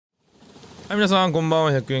はい、皆さんこんばん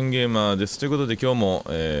は。100円ゲーマーです。ということで今日も、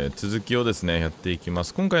続きをですねやっていきま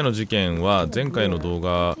す。今回の事件は前回の動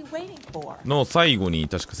画の最後に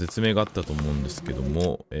確か説明があったと思うんですけど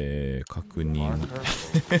も、確認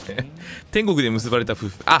天国で結ばれた夫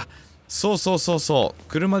婦、あ、そうそうそうそう、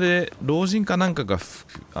車で老人かなんかが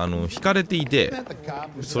引かれていて、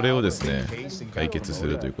それをですね解決す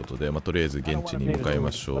るということで、とりあえず現地に向かい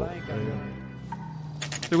ましょう。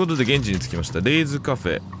ということで現地に着きました。レイズカフ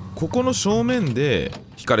ェ、ここの正面で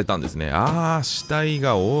引かれたんですね。ああ、死体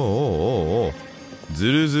がおず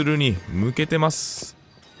るずるに向けてます。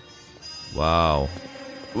わーお、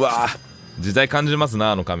うわー、時代感じます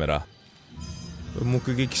な、あのカメラ。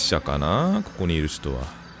目撃者かな、ここにいる人は。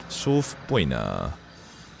娼婦っぽいな。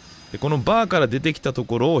でこのバーから出てきたと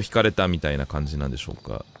ころを引かれたみたいな感じなんでしょう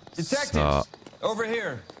か。さあ、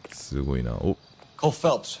すごいな。お、ど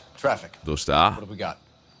うした？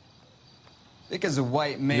被害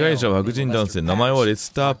者は白人男性、名前はレ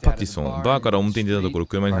スター・パティソン。バーから表に出たところ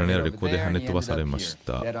車にはねられ、ここで跳ね飛ばされまし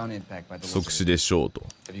た。即死でしょうと。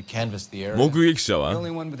目撃者はそ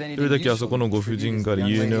れだけあそこのご婦人から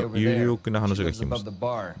有力な話が聞きました。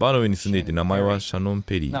バーの上に住んでいて、名前はシャノン・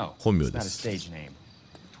ペリー、本名です。24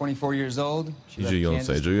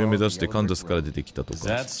歳、女優を目指してカンザスから出てきたと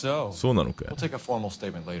か。そうなのかよ。後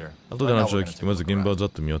で話を聞き、まず現場をざっ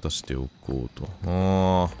と見渡しておこうと。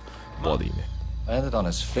バーでいいね。被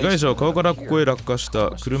害者は顔からここへ落下し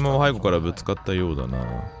た。車は背後からぶつかったようだな。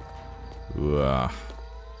うわ、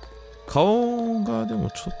顔がでも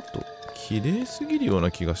ちょっと綺麗すぎるよう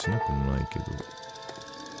な気がしなくもないけど、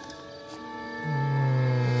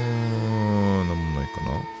なんもないか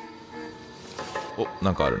な。お、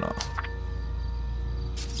なんかあるな。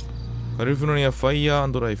カリフォルニアファイヤ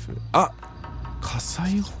ー&ライフル。あ、火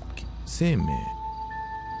災保険生命。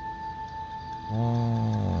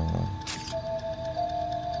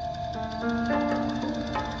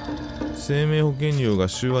生命保険料が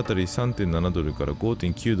週あたり 3.7 ドルから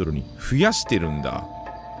 5.9 ドルに増やしてるんだ。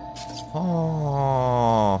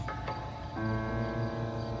はあ、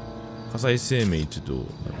火災生命一同。なる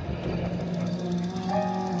ほど。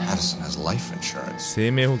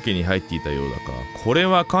生命保険に入っていたようだか。これ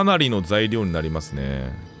はかなりの材料になります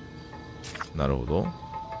ね。なるほど。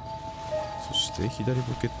そして左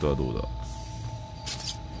ポケットはどうだ。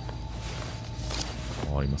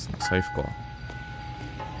ありますね。財布か。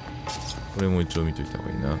これも一応見といた方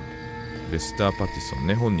がいいな。レスター・パティソン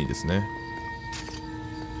ね、本人ですね。よ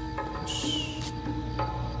し。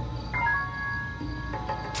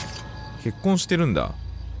結婚してるんだ。っ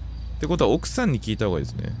てことは奥さんに聞いた方がいい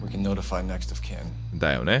ですね。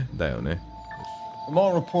だよね、だよね。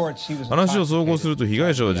話を総合すると、被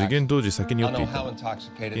害者は事件当時酒に酔っていた。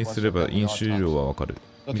検出すれば飲酒量はわかる。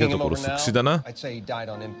見たところ即死だな。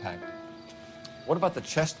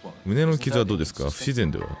胸の傷はどうですか？不自然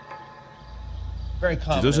では。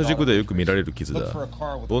自動車事故ではよく見られる傷だ。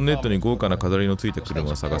ボンネットに豪華な飾りのついた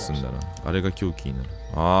車を探すんだな。あれが凶器になる。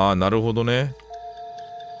ああ、なるほどね。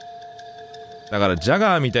だからジャ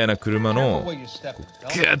ガーみたいな車のグ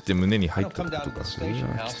ーって胸に入ったってことか。それは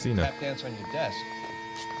きついな。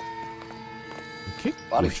結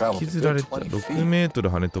構引きずられた。6メート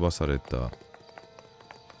ル跳ね飛ばされた。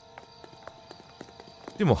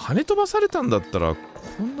でも跳ね飛ばされたんだったらこ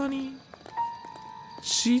んなに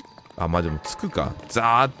あ、まあでもつくか。ザ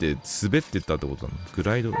ーって滑ってったってことなの。グ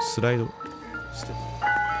ライド、スライドして。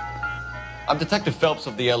I'm Detective Phelps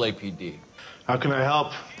of the LAPD. How can I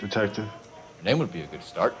help, Detective? Your name would be a good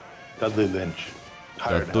start. Dudley Lynch.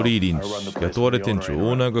 ダッドリー・リンチ、雇われ店長。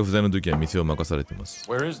オーナーが不在の時は店を任されています。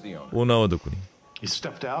オーナーはどこに？先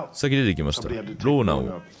出てきました。ローナ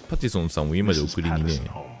を、パティソンさんを家まで送りにね。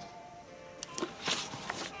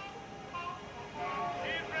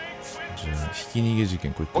じゃあひき逃げ事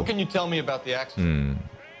件、これWhat can you tell me about the accident?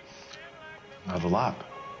 Not a lot.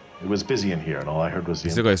 It was busy in here, and all I heard was the.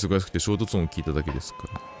 店が忙しくて衝突音を聞いただけですか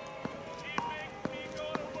ら。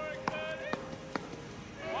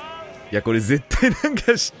いや、これ絶対なん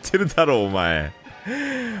か知ってるだろう、お前。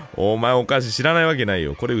お前おかしい、知らないわけない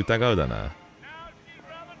よ。これ疑うだな。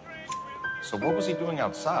So what was he doing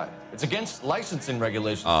outside? It's against licensing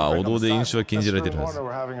regulations. ああ、お堂で飲酒は禁じられてるはず。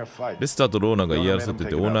レスターとローナが言い争って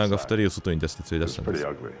て、オーナーが2人を外に出して連れ出したんです。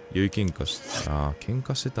酔い喧嘩して、ああ、喧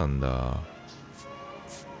嘩してたんだ。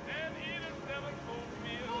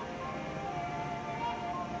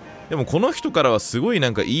でもこの人からはすごいな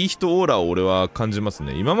んかいい人オーラを俺は感じます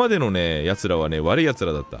ね。今までのね、奴らはね、悪い奴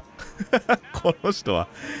らだった。この人は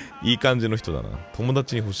いい感じの人だな。友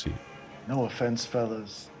達に欲しい。No offense,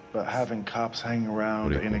 fellas, but having cops hang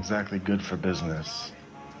around ain't exactly good for business.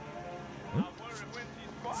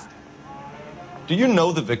 Do you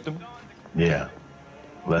know the victim? Yeah,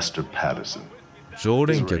 Lester Patterson. 常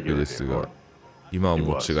連客ですが、今は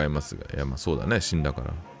もう違いますが、いやまあそうだね、死んだか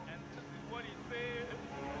ら。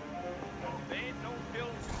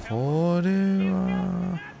これ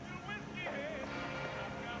は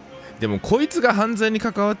でもこいつが犯罪に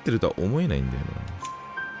関わってるとは思えないんだよ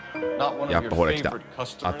な。やっぱほら来た、合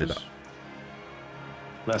ってた。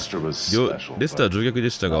レスターは乗客で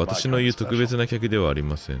したが、私の言う特別な客ではあり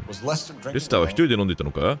ません。レスターは一人で飲んでいた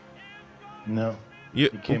のか？い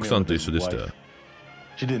え、奥さんと一緒でした。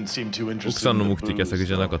奥さんの目的は酒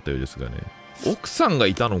じゃなかったようですがね。奥さんが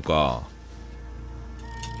いたのか。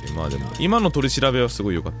まあでも今の取り調べはす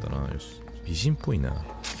ごい良かったな。よし、美人っぽいな。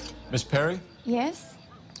Miss Perry? Yes?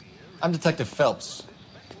 I'm Detective Phelps.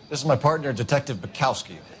 This is my partner, Detective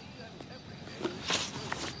Bukowski.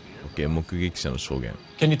 OK、目撃者の証言。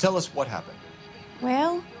Can you tell us what happened?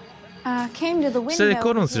 Well, I came to the window. 下で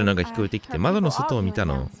口論するのが聞こえてきて、窓の外を見た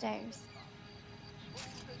の。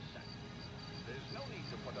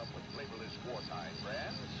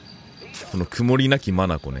この曇りなき眼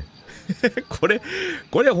ね。これ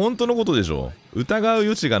は本当のことでしょ。疑う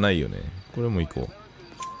余地がないよね。これも行こ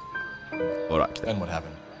う。ほら、来た。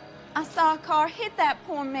I saw a car hit that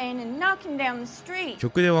poor man and knock him down the street.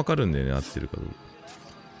 曲でわかるんだよね、合ってるかどうか。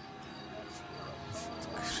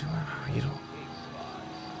車の色。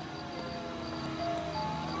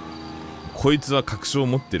こいつは確証を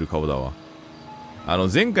持ってる顔だわ。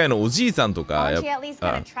前回のおじいさんとか、い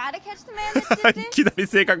きなり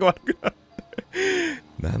性格悪くなる。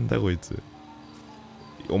なんだこいつ。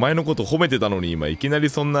お前のこと褒めてたのに今いきなり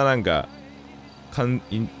そんななんか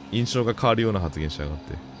印象が変わるような発言しやがっ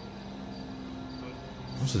て。こ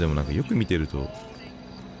の人でもなんかよく見てると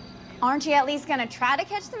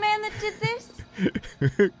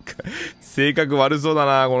性格悪そうだ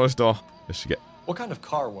なこの人。よし行け。What kind of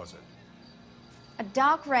car was it? A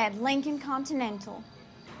dark red Lincoln Continental.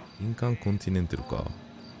 リンカンコンティネンタルか。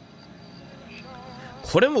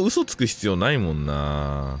これも嘘つく必要ないもん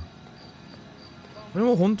な。これ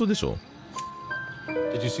も本当でしょ。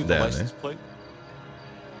だよね。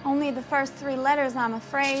Only the first three letters, I'm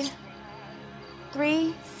afraid.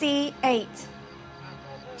 3C8.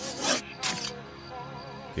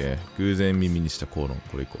 OK、偶然耳にした口論。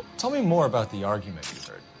これいこう。Tell me more about the argument you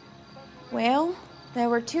heard. Well, there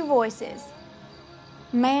were two voices.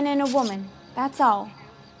 A man and a woman. That's all.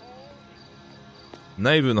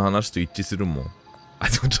 内部の話と一致するもん。あ、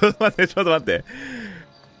ちょっと待って、ちょっと待って。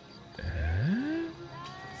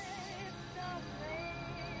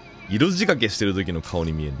色仕掛けしてる時の顔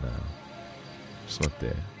に見えんな。ちょっと待っ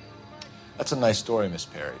て。That's a nice story, Miss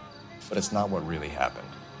Perry, but it's not what really happened.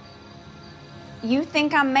 You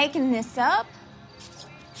think I'm making this up?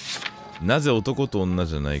 なぜ男と女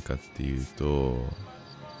じゃないかっていうと、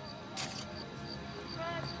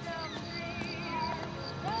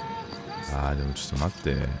でもちょっと待っ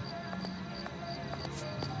て。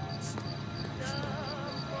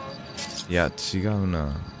いや違う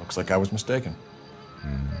な。Looks like I was mistaken.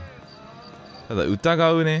 ただ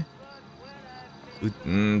疑うね。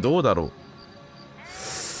どうだろう。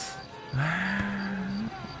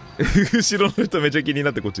後ろの人めっちゃ気に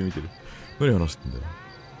なってこっち見てる。何話してんだよ。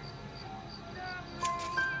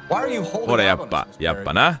ほらやっぱ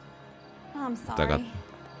な。疑っ。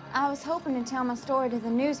I was hoping to tell my story to the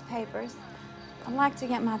newspapers. I'd like to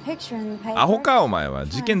get my picture in the paper. アホかお前は。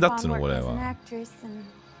事件だっつのこれは。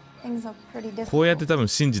こうやって多分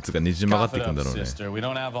真実がねじ曲がっていくんだろうね。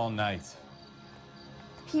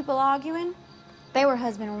People arguing? They were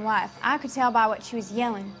husband and wife. I could tell by what she was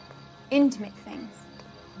yelling. Intimate things.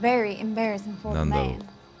 Very embarrassing for the man.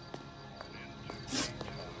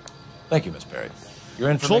 Thank you, Miss Perry. ち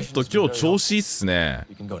ょっと今日調子いいっすね。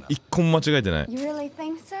一個も間違えてない。You really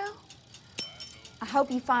think so? I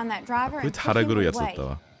hope you find that driver. こいつ腹黒いやつだった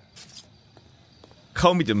わ。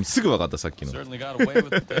顔見てもすぐ分かったさっきの。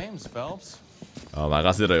あ、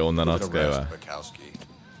任せろよ女の扱いは。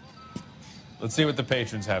Let's see what the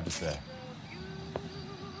patrons have to say.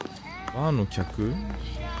 バーの客？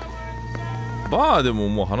バーでも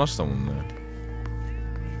もう話したもんね。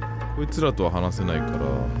こいつらとは話せないから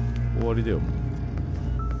終わりだよもう。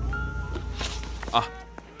あ、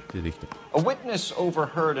出てきた。A witness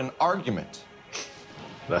overheard an argument.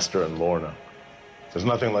 Lester and Lorna. There's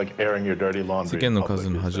nothing like airing your dirty laundry. 世間の数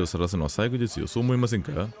の恥をさらすのは最悪ですよ。そう思いません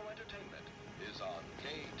か？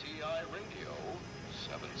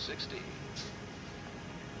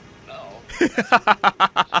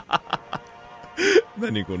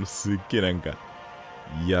何このすっげえなんか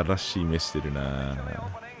いやらしい目してるな。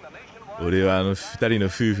俺は二人の夫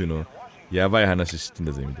婦のやばい話知ってん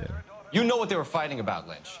だぜみたいな。You know what they were fighting about,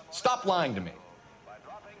 Lynch. Stop lying to me.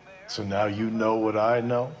 So now you know what I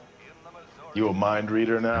know? You a mind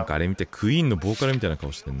reader なん now? かあれ見てクイーンのボーカルみたいな顔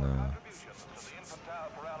してんな。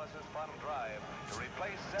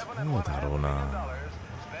どうだろうな。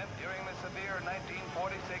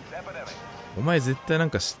お前絶対なん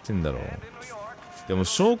か知ってんだろ。でも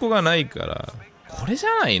証拠がないからこれじ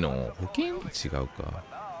ゃないの？保険違うか。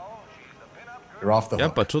 You're off the や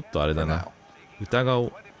っ hook. ぱちょっとあれだな。疑お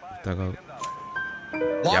う。疑う。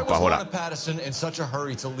 Why やっぱ was ほら Lorna Patterson in such a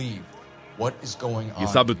hurry to leave? What is going on? 揺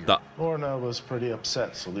さぶった。 Lorna was pretty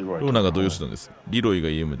upset, so Leroy ローナが動揺したんです。リロイが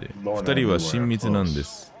家ムで。二人は親密なんで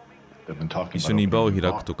す。 They've been talking 一 about 緒に場を opening 開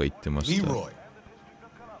a くと bar. か言ってました。 Leroy.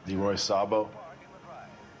 Leroy Sabo,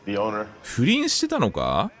 the owner. 不倫してたの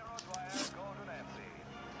か？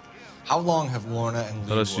 How long have Lorna and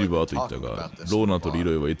正しい Leroy バ been ーと言った talking が、 about this? ローナとリ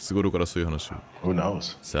ロイはいつ頃からそういう話を。 Who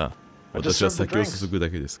knows? さあ、私は酒を注ぐだ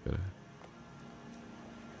けですから。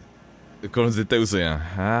これ絶対嘘やん。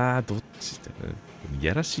あー、どっちだ。い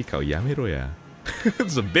やらしい顔やめろや。ちょ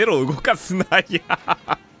っとベロ動かすなや。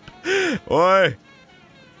おい。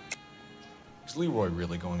 Is Leroy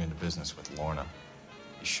really going into business with Lorna?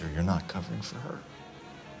 You sure you're not covering for her?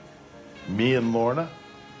 Me and Lorna?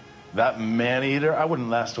 That man-eater? I wouldn't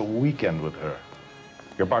last a weekend with her.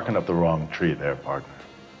 You're barking up the wrong tree there, partner.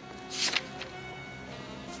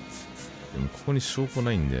 でもここに証拠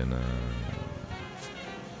ないんだよな。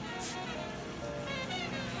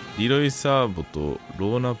リロイ・サーボと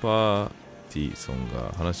ローナ・パーティソン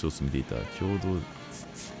が話を進めていた共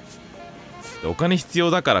同。お金必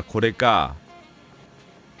要だからこれか。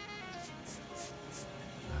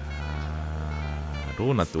ロ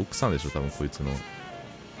ーナって奥さんでしょ多分こいつの。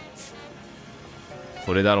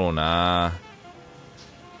これだろうな。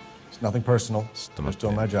 It's nothing personal. ちょっと I'm 待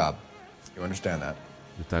still っ my て。 job. You understand that?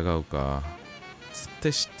 疑うか。絶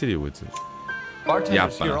対知ってるよこいつ。 Bartenders Yeah,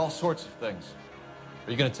 hear all sorts of things.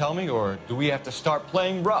 Are you going to tell me, or do we have to start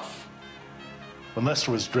playing rough? When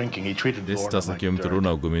Lester was drinking, he treated レスター Lorna 先 like を見てローナ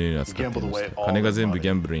dirt. をゴミのように扱っていました。金が全部ギ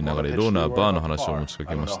ャンブルに流れ、ローナはバーの話を持ちか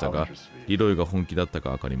けましたが、リロイが本気だったか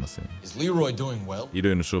分かりません。 Is Leroy doing well? リ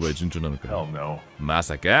ロイの商売順調なのか。 Hell no. ま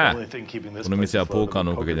さ The か only thing keeping this この店 place はポー afloat カー are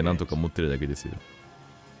の the おかげで poker なんと games. か持ってるだけですよ。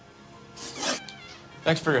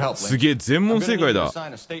 Thanks for your help, す Link. げえ全 I'm 問 gonna 正 need 解 you to だ。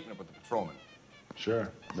 sign a statement with the patrolman. Sure,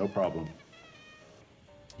 no problem.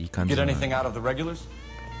 いい感じ Get だな。 anything out of the regulars?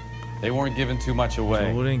 They weren't giving too much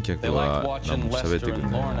away. 常連 They 客 liked は何 watching も喋って Lester くれ and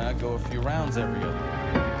ない。 Lorna go a few rounds every other.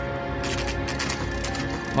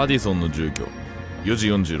 パディソンの住居。4時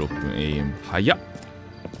46分 AM。早っ。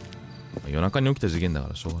夜中に起きた事件だか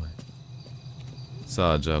らしょうがない。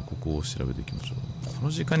さあ、じゃあここを調べていきましょう。この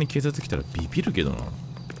時間に警察来たらビビるけどな。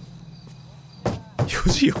4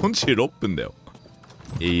時46分だよ。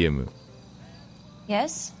AM。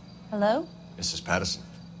 Yes? Hello? Mrs. Patterson.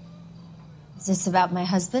 Is this about my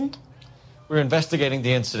husband? We're investigating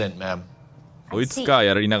the incident, ma'am. こいつか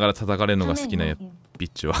やりながら叩かれるのが好きなやビ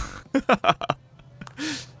ッチは。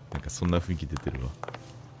なんかそんな雰囲気出てるわ。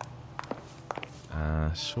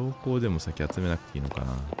あー、証拠でも先集めなくていいのか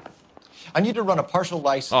な。 I need to run a partial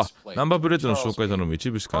あ license、plate. ナンバープレートの紹介頼む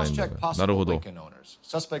一部しかないんだ Cross-check が。なる possible ほど。 Lincoln owners.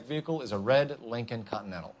 Suspect vehicle is a red Lincoln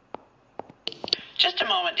Continental. Just a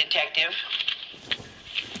moment, detective.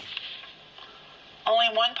 Only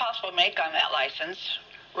one possible make on that license.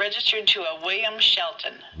 Registered to a William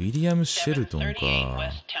Shelton. ウィリアム・シェルトン738か。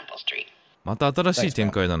 West Temple Street. また新しい展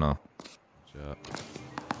開だな。じゃあ、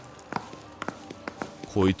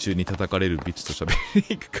行為中に叩かれるビッチと喋り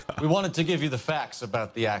に行くか。 We wanted to give you the facts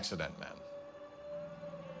about the accident, ma'am.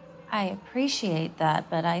 I appreciate that,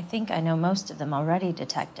 but I think I know most of them already,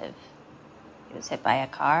 Detective. He was hit by a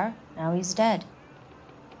car, now he's dead.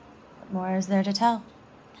 What more is there to tell?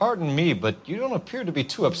 Pardon me, but you don't appear to be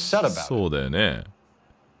too upset about it. そうだよね。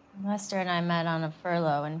 Lester and I met on a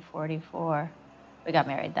furlough in 44. We got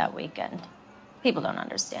married that weekend. People don't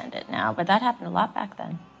understand it now, but that happened a lot back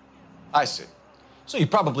then. I see. So you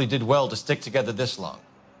probably did well to stick together this long.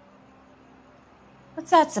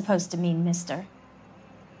 What's that supposed to mean, mister?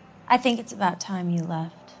 I think it's about time you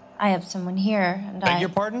left. I have someone here, and Beg I... your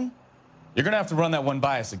pardon? You're gonna have to run that one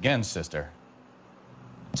by us again, sister.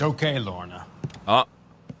 It's okay, Lorna. あ、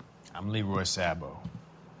 I'm Leroy Sabo.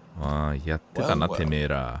 あーやってたな、 Well, well. てめえ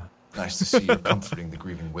ら。 Nice to see you comforting the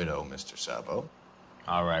grieving widow, Mr. Sabo.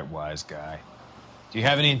 All right, wise guy. Do you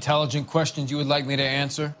have any intelligent questions you would like me to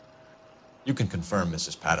answer? You can confirm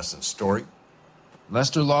Mrs. Patterson's story.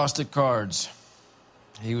 Lester lost at cards.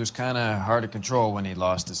 He was kind of hard to control when he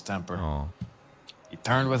lost his temper. ああ He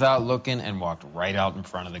turned without looking and walked right out in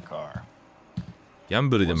front of the car. ギャン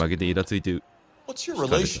ブルで負けてイラついて What's your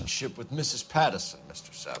relationship with Mrs. Patterson,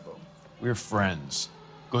 Mr. Sabo? We're friends.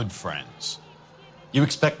 Good friends. You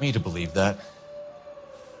expect me to believe that?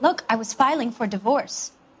 Look, I was filing for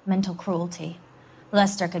divorce. Mental cruelty.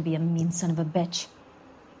 Lester could be a mean son of a bitch.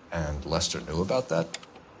 And Lester knew about that?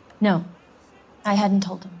 No, I hadn't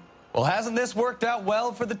told him. Well, hasn't this worked out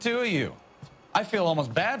well for the two of you? I feel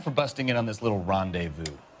almost bad for busting in on this little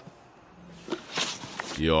rendezvous.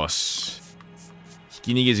 よし。ひ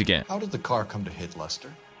き逃げ事件。 How did the car come to hit Lester?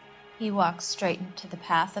 He walks straight into the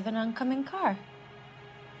path of an oncoming car.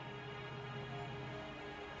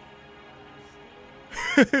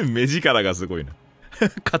 目力がすごいな。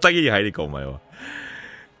片桐入りか、お前は。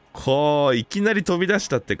こう、いきなり飛び出し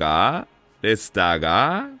たってかレスター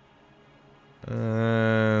が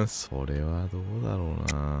それはどうだろ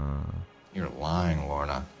うな。You're lying,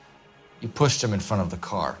 Lorna. You pushed him in front of the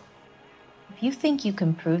car. If you think you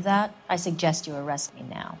can prove that, I suggest you arrest me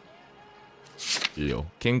now. いいよ。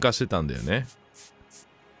喧嘩してたんだよね。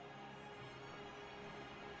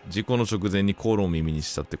事故の直前に口論を耳に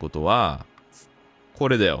したってことは、こ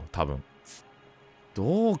れだよ、多分。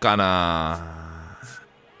どうかな。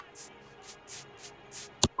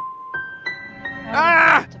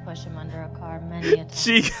ああ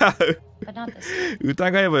違う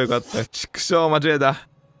疑えばよかった。畜生、間違えた。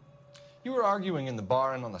You were arguing in the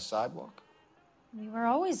bar and on the sidewalk? We were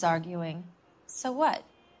always arguing. So what?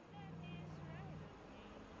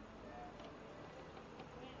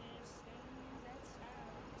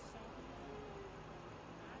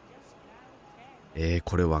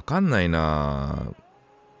 これわかんないな。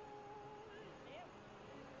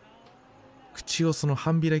口をその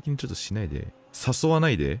半開きにちょっとしないで。誘わな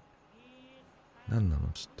いで。なんなの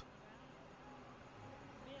ちょっ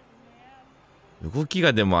と。動き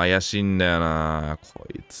がでも怪しいんだよな。こ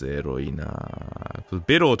いつエロいな。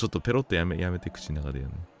ベロをちょっとペロってやめて口の中でや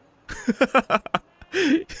るの。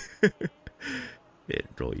エ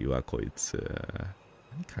ロいわこいつ。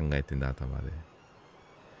何考えてんだ頭で。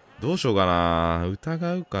どうしようかな。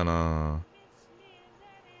疑うかな。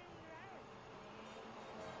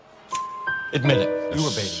Admit it. You were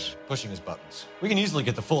baiting him, pushing his buttons. We can easily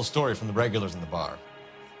get the full story from the regulars in the bar.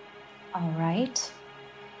 All right.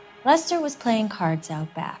 Lester was playing cards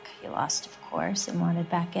out back. He lost, of course, and wanted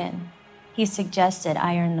back in. He suggested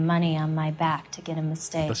I earn the money on my back to get him a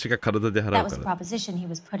stay. That was the proposition he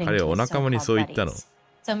was putting to his so-called buddies.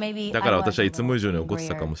 So maybe I was a little weird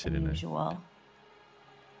than usual.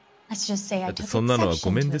 Let's just say I took exception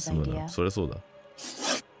to his idea. そりゃそうだ。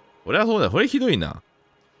俺はそうだ。これひどいな。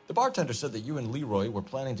The bartender said that you and Leroy were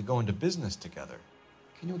planning to go into business together.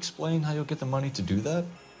 Can you explain how you'll get the money to do that?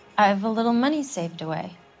 I have a little money saved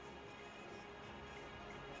away.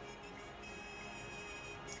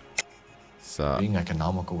 さあ、 Being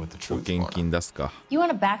economical with the 保 truth, 険 Lorna. 金出すか。 You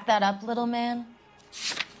want to back that up, little man?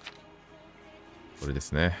 これで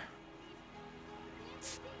すね。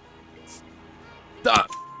だ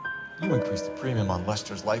You increased the premium on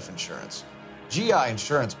Lester's life insurance. GI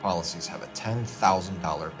insurance policies have a $10,000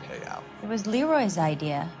 payout. It was Leroy's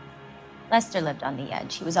idea. Lester lived on the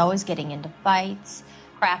edge. He was always getting into fights,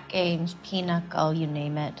 crap games, pinochle, you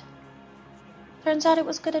name it. Turns out it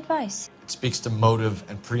was good advice. It speaks to motive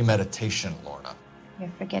and premeditation, Lorna. You're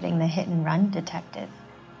forgetting the hit and run detective.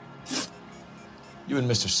 You and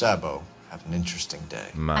Mr. Sabo have an interesting day.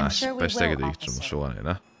 まあ I'm sure 失 we 敗したけど will, いくつもしょうがない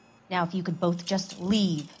な。 Now, if you could both just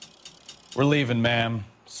leave. We're leaving, ma'am.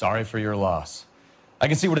 Sorry for your loss. I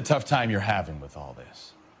can see what a tough time you're having with all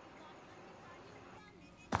this.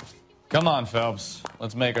 Come on, Phelps.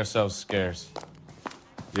 Let's make ourselves scarce.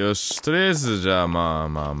 よし、とりあえずじゃあまあ。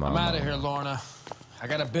 I'm out of here, Lorna. I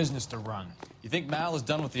got a business to run. You think Mal is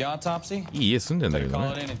done with the autopsy? いい家住んでんだけ Better ど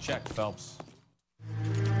call ね。 it in and check, Phelps.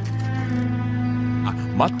 あ、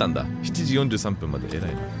待ったんだ。7時43分まで偉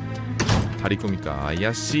いな。張り込みか。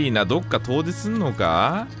怪しいな。どっか遠出すんの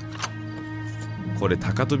か。これ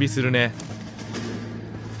高飛びするね。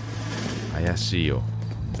怪しいよ。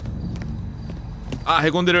あ、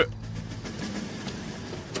へこんでる。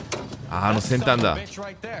あの先端だ。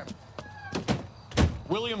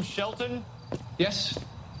 William Shelton? Yes.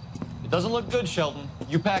 It doesn't look good, Shelton.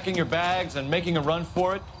 You packing your bags and making a run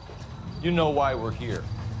for it? You know why we're here.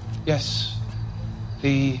 Yes.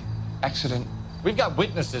 The accident. We've got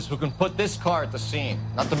witnesses who can put this car at the scene,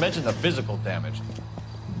 not to mention the physical damage.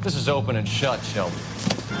 This is open and shut, Shelton.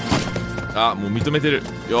 あ、もう認めてる。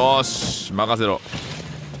よーし、任せろ。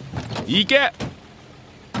行け。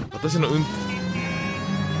私の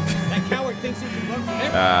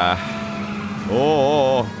あー、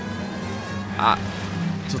おー。あ、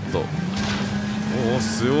ちょっと。おお、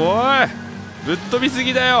すごい。ぶっ飛びす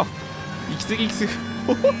ぎだよ。行き過ぎ。お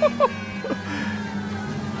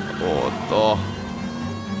ーっと。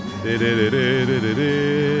レレレレレレ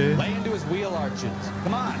レ。wheel arches.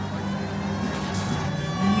 Come on.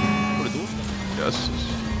 これどうしたの？よしよ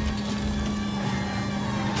し。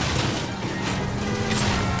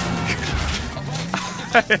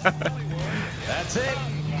That's it.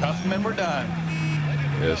 Cuff them and we're done.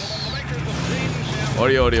 よし。降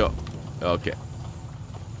りよう降りよう。オッケー。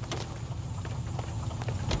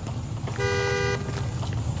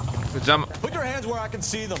邪魔。Put your hands where I can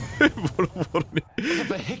see them. ボロボロに。 It's a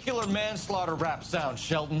vehicular manslaughter rap sound,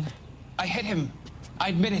 Shelton. I hit him. I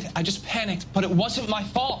admit it. I just panicked, but it wasn't my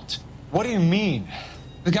fault. What do you mean?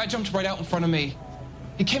 The guy jumped right out in front of me.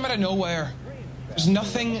 He came out of nowhere. There's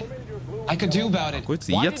nothing I could do about it. こい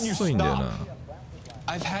つ威圧そういんだよな。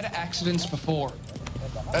I've had accidents before.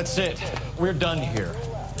 That's it. We're done here.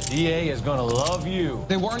 The DA is gonna love you.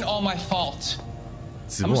 They weren't all my fault.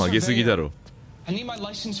 ズボン上げすぎだろ。I need my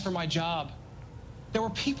license for my job. There were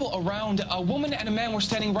people around. A woman and a man were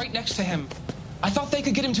standing right next to him. I thought they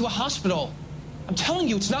could get him to a hospital. I'm telling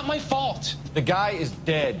you, it's not my fault. The guy is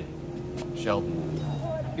dead, Shelton.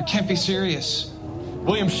 You can't be serious.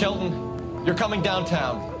 William Shelton, you're coming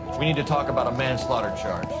downtown. We need to talk about a manslaughter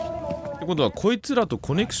charge. ってことはこいつらと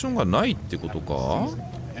コネクションがないってことか？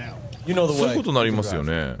 You know the way. そういうことになりますよ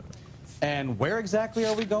ね。And where exactly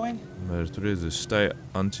are we going? とりあえず死体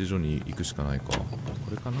安置所に行くしかないか。こ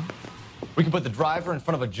れかな？ We can put the driver in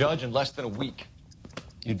front of a judge in less than a week.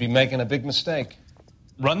 You'd be making a big mistake.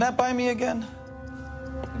 Run that by me again?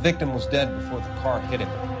 The victim was dead before the car hit him.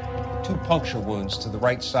 2 puncture wounds to the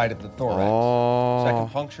right side of the thorax.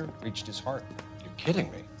 Second puncture reached his heart. You're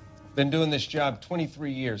kidding me. Been doing this job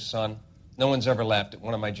 23 years, son. No one's ever laughed at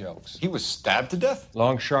one of my jokes. He was stabbed to death?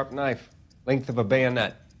 Long, sharp knife. Length of a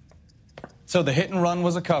bayonet. So the hit and run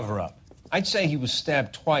was a cover-up? I'd say he was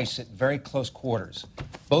stabbed twice at very close quarters.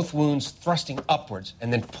 Both wounds thrusting upwards and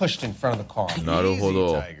then pushed in front of the car. なるほ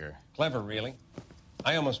ど。 Clever, really.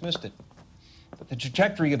 I almost missed it. But the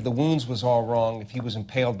trajectory of the wounds was all wrong if he was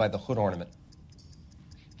impaled by the hood ornament.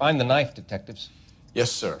 Find the knife, detectives. Yes,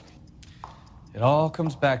 sir. It all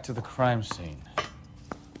comes back to the crime scene.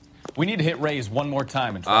 We need to hit Ray's one more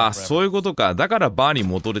time and try. ああ、そういうことか。だからバーに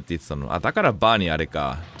戻れって言ってたの。あ、だからバーにあれ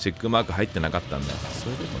か。チェックマーク入ってなかったんだ。そ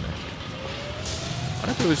ういうことね。あ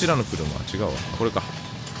れこれうちらの車違うわ。これか。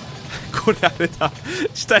これあれだ。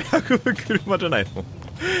死体運ぶ車じゃないの。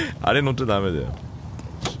あれ乗っちゃダメだよ。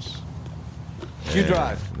You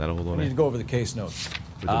drive. なるほど We need ね to。go over the case notes.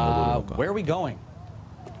 これで戻ろうか。 Where are we going?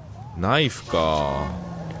 ナイフか。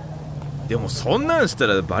でもそんなんした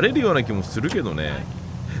らバレるような気もするけどね。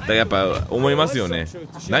だからやっぱ思いますよね。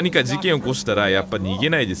何か事件を起こしたらやっぱ逃げ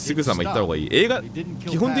ないですぐさま行った方がいい。映画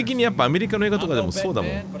基本的にやっぱアメリカの映画とかでもそうだも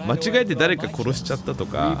ん。間違えて誰か殺しちゃったと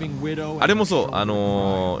か、あれもそう。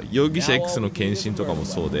容疑者 X の検診とかも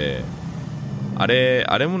そうで、あれ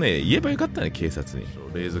もね言えばよかったね警察に。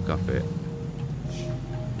レイズカフェ。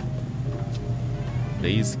レ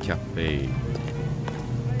イズカフェ。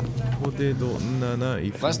ここでどんなナイ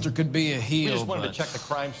フ。 Lester could be a We heel, just wanted to but check the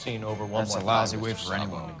crime scene over one that's a more time. lousy way for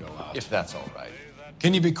anyone to go out. If that's all right.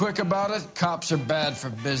 Can you be quick about it? Cops are bad for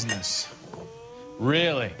business.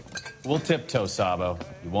 Really? We'll tiptoe, Sabo.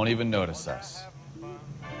 You won't even notice us.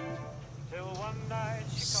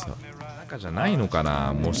 さ中じゃないのか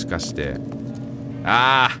なもしかして。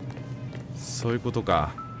ああそういうこと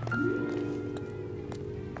か。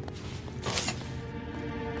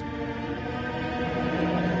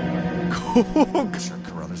ここ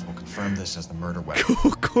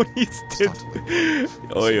に捨てて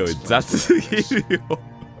おいおい雑すぎるよ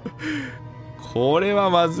これは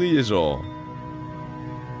まずいでしょ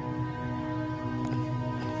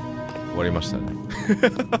終わりましたね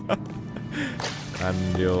完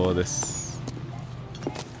了です。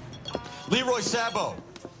 Leroy Sabo,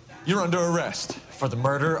 you're under arrest for the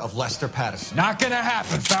murder of Lester Patterson. Not gonna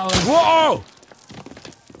happen, fellas. Whoa!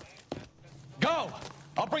 Go!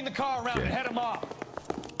 I'll bring the car around and head him off.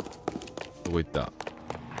 どこ行った？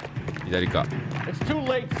左か。 It's too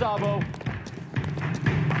late, Sabo.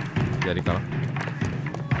 左かな。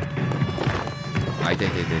あ、いたい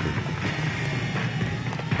たいたいた。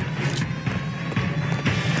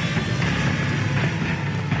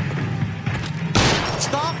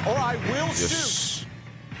Stop or I will よ shoot. し。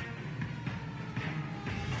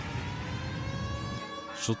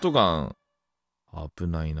ショットガン危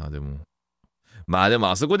ないな。でもまあで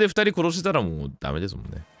もあそこで2人殺したらもうダメですもん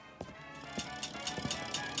ね。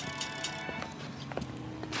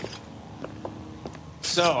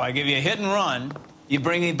So I give you a hit and run. You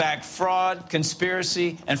bring me back fraud,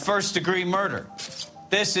 conspiracy, and first-degree murder.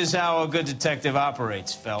 This is how a good detective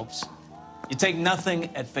operates, Phelps. You take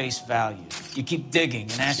nothing at face value. You keep digging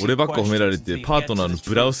and asking 俺ばっか褒められて questions パートナーの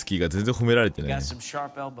ブラウスキーが全然褒められて You ない got ね。 some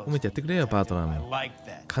sharp elbows. 褒めてやってくれよパートナー I も。 like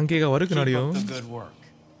that. 関係が悪くなる Keep よ。 up the good work.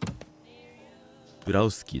 ブラ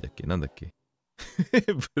ウスキーだっけなんだっけ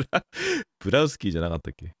ブラウスキーじゃなかっ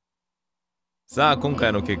たっけ。さあ今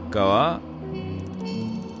回の結果は、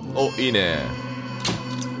お、いいね。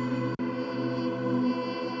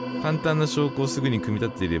簡単な証拠をすぐに組み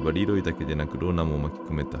立てていればリロイだけでなくローナも巻き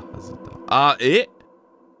込めたはずだ。あ、え、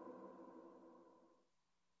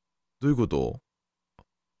どういうこと？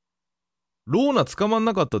ローナ捕まん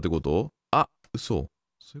なかったってこと？あ、嘘。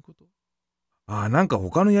そういうこと？あ、なんか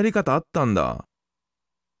他のやり方あったんだ。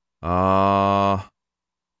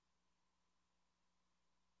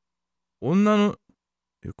女の、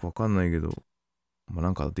よくわかんないけど、まあ、な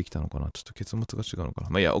んかできたのかな。ちょっと結末が違うのかな。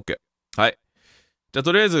まあいいや、OK。はい。じゃあ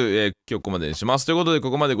とりあえず、今日ここまでにします。ということで、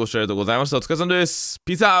ここまでご視聴ありがとうございました。お疲れ様です。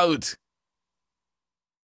ピースアウト。